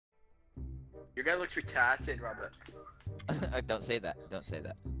Your guy looks retarded, Robert. Don't say that. Don't say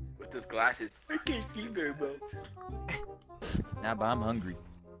that. With those glasses. I can't see very well. Nah, but I'm hungry.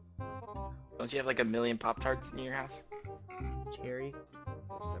 Don't you have like a million Pop-Tarts in your house? Cherry.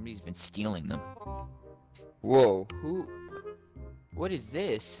 Somebody's been stealing them. Whoa, who? What is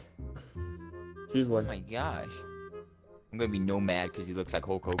this? Choose Oh one. my gosh. I'm gonna be no mad because he looks like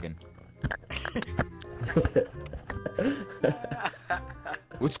Hulk Hogan.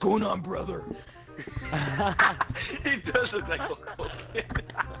 What's going on, brother? He does look like Hulk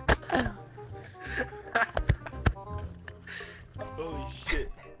Hogan. Holy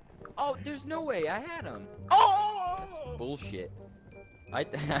shit. Oh, there's no way I had him. Oh! That's bullshit.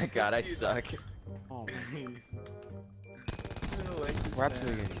 God, I suck. Oh, man. No, I just We're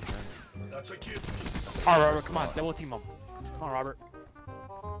absolutely gonna use That's a kid. Alright, Robert, come on. Double team him. Come on, Robert.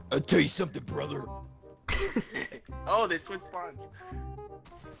 I'll tell you something, brother. Oh, they switch spawns.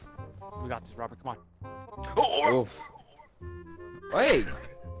 We got this, Robert. Come on. Oh, Oof. Hey!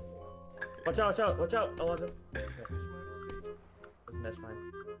 Watch out, watch out, watch out. I want him. Mesh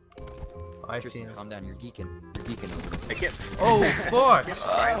mine. I see Tristan, him. calm down. You're geeking. You're geeking over there. I can't. Oh, fuck!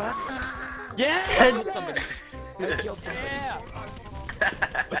 Yeah! I killed somebody. I killed somebody. Yeah!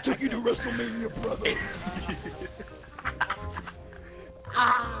 I took you to WrestleMania, brother.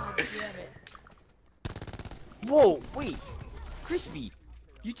 Ah, damn it. Whoa, wait. Crispy,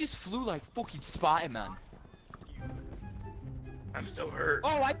 you just flew like fucking Spider-Man. I'm so hurt.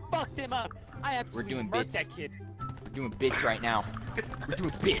 Oh, I fucked him up. I absolutely doing murked bits. that kid. We're doing bits right now. We're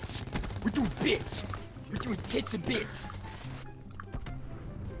doing bits. We're doing bits. We're doing tits and bits.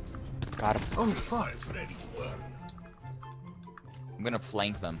 Got him. Oh, fuck. Ready to learn. I'm gonna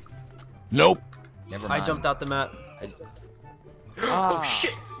flank them. Nope. Never mind. I jumped out the map. Oh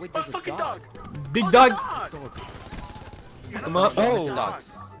shit! Wait, A there's a fucking dog. dog! Big Oh, dog! dog! Pick him up. Don't hit Oh. the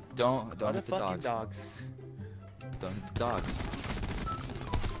dogs. Don't hit the Motherfucking dogs. dogs. Don't hit the dogs.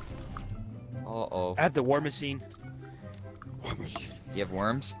 Uh-oh. I have the war machine. You have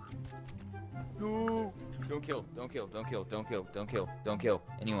worms? No! Don't kill, don't kill, don't kill, don't kill, don't kill, don't kill.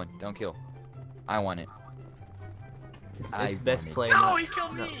 Anyone, don't kill. I want it. It's best want it. play. No, he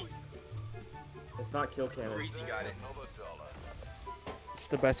killed me! It's not kill cannon. Breezy got it. It's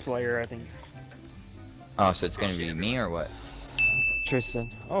the best player, I think. Oh, so it's gonna be me or what?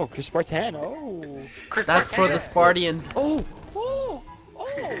 Tristan. Oh, Chris Spartan. Oh. Chris That's for the Martin. Spartans. Oh! Oh!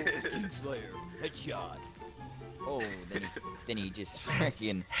 Oh! Kingslayer. Headshot. Oh, then he just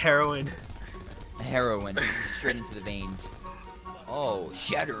freaking Heroin. heroin straight into the veins. Oh,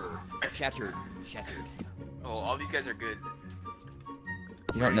 shattered. Shattered. Shattered. Oh, all these guys are good.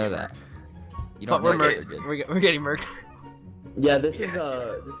 You don't know that. You Fuck, don't we're know that they're murked. good. We're getting murked. Yeah, this is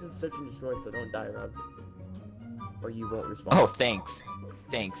search and destroy, so don't die, Rob. Or you won't respond. Oh, thanks.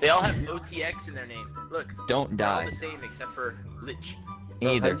 Thanks. They all have OTX in their name. Look, Don't they're all die. the same except for Lich. Bro,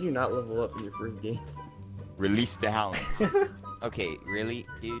 how Either. did you not level up in your first game? Release the hounds. Okay, really,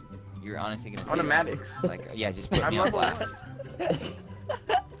 dude? You're honestly gonna say that? Automatics. It's like, yeah, just put I'm me on level one. blast.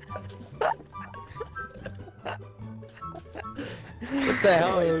 What the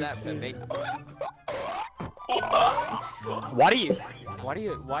hell is that? Why do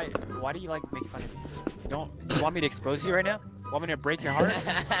you like make fun of me? You want me to expose you right now? Want me to break your heart?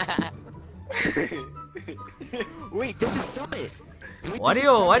 Wait, this is Summit. Wait, Why this do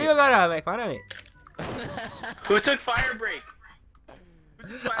is you Summit. gotta make fun of me? Who took fire break?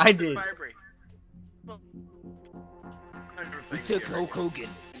 Who took I did. Fire break? We took Hulk Hogan.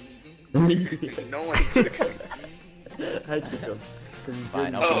 No one took him. I took him. 'Cause he's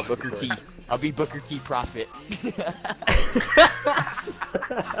Fine, good. I'll Oh. be Booker T. I'll be Booker T. Prophet.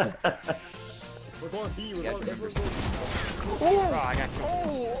 We're going B. We're Yeah, going. remember. Oh, I got you.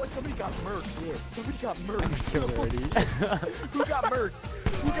 Oh, somebody got murked. Somebody got murked. Killed already. Who got murked?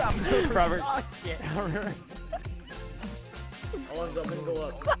 Who got murked? Robert. Oh shit. Alonzo, I'm gonna go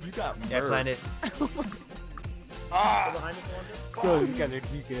up. You got murked. Yeah, planted. Ah! Behind us, Alonzo. Bro, you guys are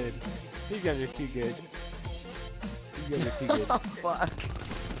too good. You guys are too good. You guys are too good. Oh fuck.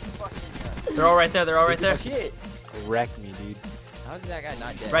 They're all right there. They're all right there. Shit. Wreck me, dude. How's that guy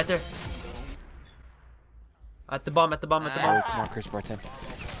not dead? Right there. At the bomb. At the bomb. At the Oh, bomb. come on, Chris Spartan.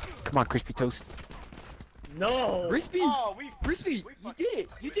 Come on, crispy toast. No. Crispy! Oh, Crispy! You did it!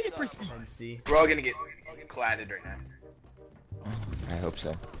 You did it, Crispy! MC. We're all gonna get clatted right now. I hope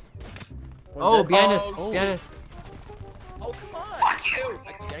so. Oh, behind us. Oh, Behind us. Oh, come on! Fuck you!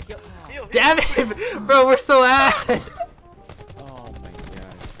 I gotta kill. Heal, heal. Damn it, bro. We're so ass. Oh my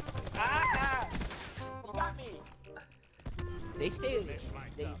god. Ah! You got me! They stay.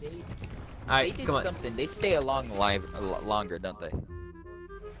 They All right, did come on. something. They stay along live longer, don't they?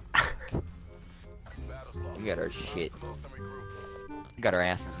 We got our shit. We got our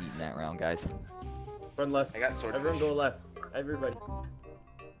asses eaten that round, guys. Run left. I got swordfish. Everyone go left. Everybody.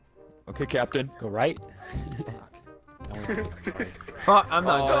 Okay, Captain. Go right. Fuck, I'm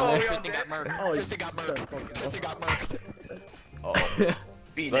not Oh, going there. Tristan got murked. Oh, Tristan got murked. Tristan got murked. Oh.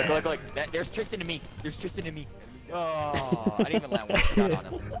 Be Look, nice. look. There's Tristan and me. There's Tristan and me. Oh, I didn't even land one shot on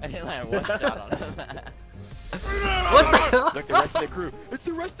him. I didn't land one shot on him. What the hell? Look, the rest of the crew. It's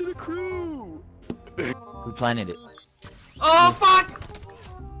the rest of the crew. Who planted it? Oh fuck!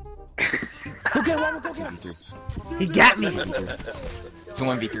 Go get him, go get him. 2v3. He got me. It's a 1v3. It's a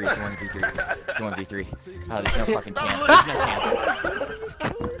 1v3. It's a 1v3. Oh, there's no fucking chance. There's no chance.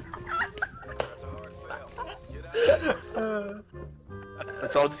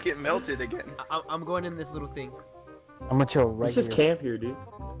 Let's all just get melted again. I'm going in this little thing. I'm gonna chill right Let's just here. camp here, dude.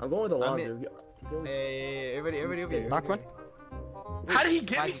 I'm going with Alonzo. Hey, everybody over here. Knock one. How did he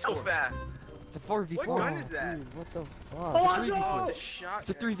get me so fast? It's a 4v4. What gun is that? Dude, what the fuck? Alonzo! It's a shot. It's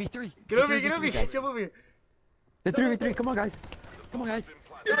a 3v3. Get over here, get over here, jump over here. The 3v3, come on guys. Come on guys.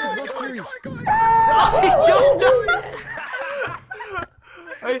 This is World Series.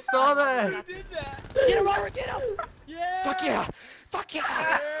 I saw that. He did that. Get him, Robert, get him. Yeah. Fuck yeah! Fuck yeah!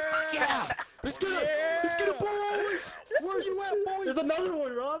 Fuck yeah! Let's get it! Let's get it, boys! Where are you at, boys? There's another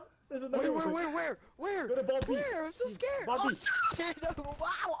one, Rob. There's another one. Where? Go to ball B. Where? I'm so scared. Ball Oh B. shit!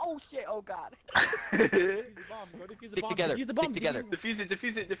 Wow! Oh shit! Oh god! Stick Stick together. Stick together. Defuse it,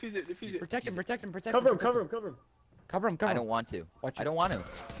 defuse it, defuse it, defuse it. Protect him, protect him, protect Cover him. him, cover him, cover him. Cover him, cover I him. don't want to. Watch I it. don't want to.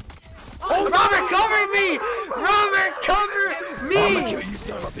 Oh, Robert, cover me! Robert, cover me! I'm gonna kill you,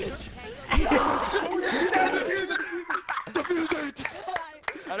 son of a bitch! Defuse it!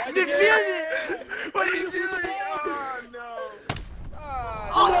 Defuse it! What are you doing? Oh no.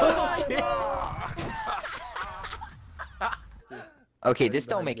 Oh, shit. Okay, this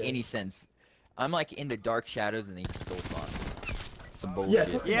don't make any sense. I'm like in the dark shadows and they stole some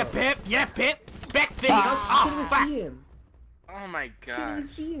bullshit. Yeah, Pip, yeah, Pip. Back thing. I Oh, couldn't fuck. see him. Oh my Couldn't even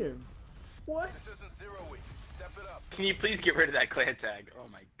gosh. see him. What? This isn't 0 week. Step it up. Can you please get rid of that clan tag? Oh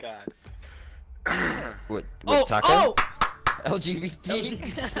my god. What? Oh, Taco? oh!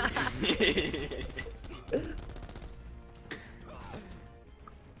 LGBT?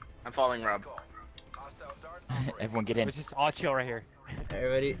 I'm following Rob. Hostile dart. Everyone get in. Let's just all chill right here.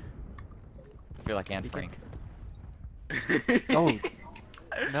 Everybody. I feel like Anne Frank. Oh.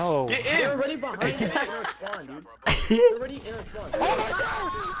 No. Get They're in! already behind us in our spawn, dude. They're already in our spawn.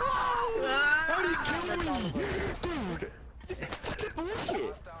 How do you kill me? Dude, this is fucking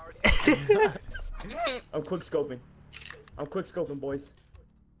bullshit. I'm quick scoping. I'm quick scoping, boys.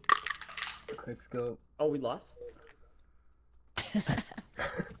 Quick scope. Oh, we lost?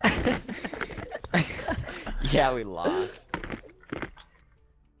 Yeah, we lost.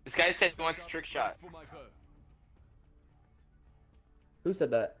 This guy said he wants a trick shot. Who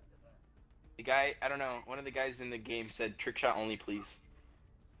said that? The guy, I don't know, one of the guys in the game said trick shot only, please.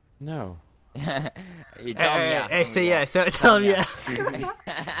 No. You tell him yeah. Hey, say yeah. So tell him yeah.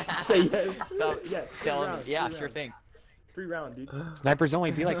 Say yes. Tell, Yeah, tell free him, round, yeah, free sure round. thing. Free round, dude. Snipers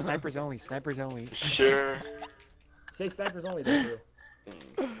only. Be like snipers only. Snipers only. Sure. Say snipers only, though,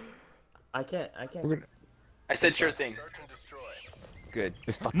 bro. I can't. We're gonna- I said sure thing. Search and destroy. Good.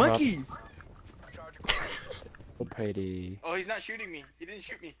 Just fuck him up. Monkeys! Oh, pretty. Oh, he's not shooting me. He didn't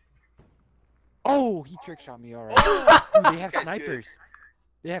shoot me. Oh, he trick shot me. All right. Dude, they have This guy's snipers.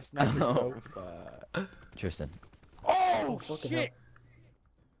 They have snipers. Bro. Tristan. Oh fucking shit.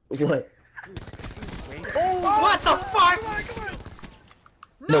 What? What the fuck?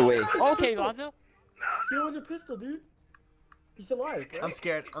 No way. Okay, Lonzo. He with a pistol, dude. He's alive. I'm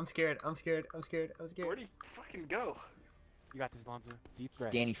scared. I'm scared. I'm scared. I'm scared. I'm scared. Where'd he fucking go? You got this, Lonzo. Deep It's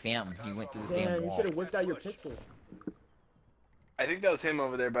breath. Danny Phantom. He went through the Damn, damn you wall. should have whipped out your pistol. I think that was him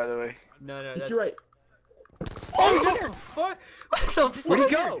over there, by the way. No, no, He's that's... to your right. Oh, what the fuck? What the fuck? Where'd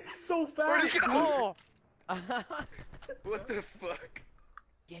he go? So fast. Where'd he go? Oh, What the fuck?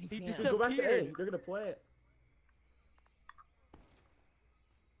 Danny He Phantom. Dude, go back to A. disappeared. They're gonna play it.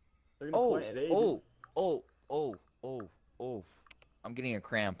 They're gonna Oh, play it. A, dude. oh. I'm getting a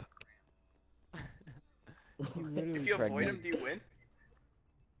cramp. you literally If you avoid pregnant. him, do you win?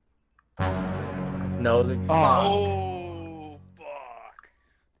 No, they... Oh, fuck.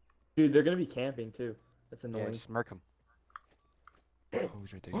 Dude, they're gonna be camping too. That's Yeah, annoying. just murk him. Oh,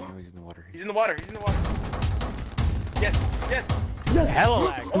 he's right there. You know he's in the water. He's in the water. He's in the water. Yes, yes. Yes! Hella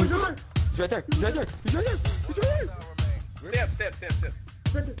lag. Oh, he's right He's right there. He's right there. He's right there. He's right there. Stay up, stay up, stay up, stay up.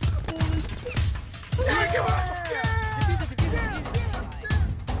 there! Right there. Holy shit. Yeah, come on. Yeah!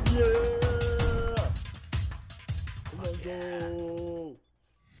 Let's go!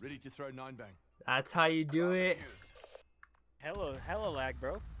 Ready to throw 9-bang. That's how you do it. Hella lag,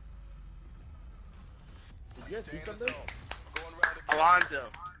 bro. Did you guys Stay do in the something? zone. Going round again. Alonzo,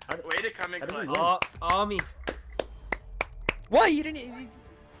 How did- way to come in how did we clutch. win? Oh, me. What? You didn't. You didn't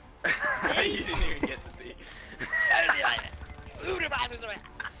even get the thing.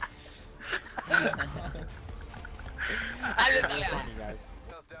 Funny, guys.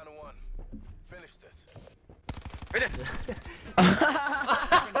 Counts down to 1. Finish this. Right there.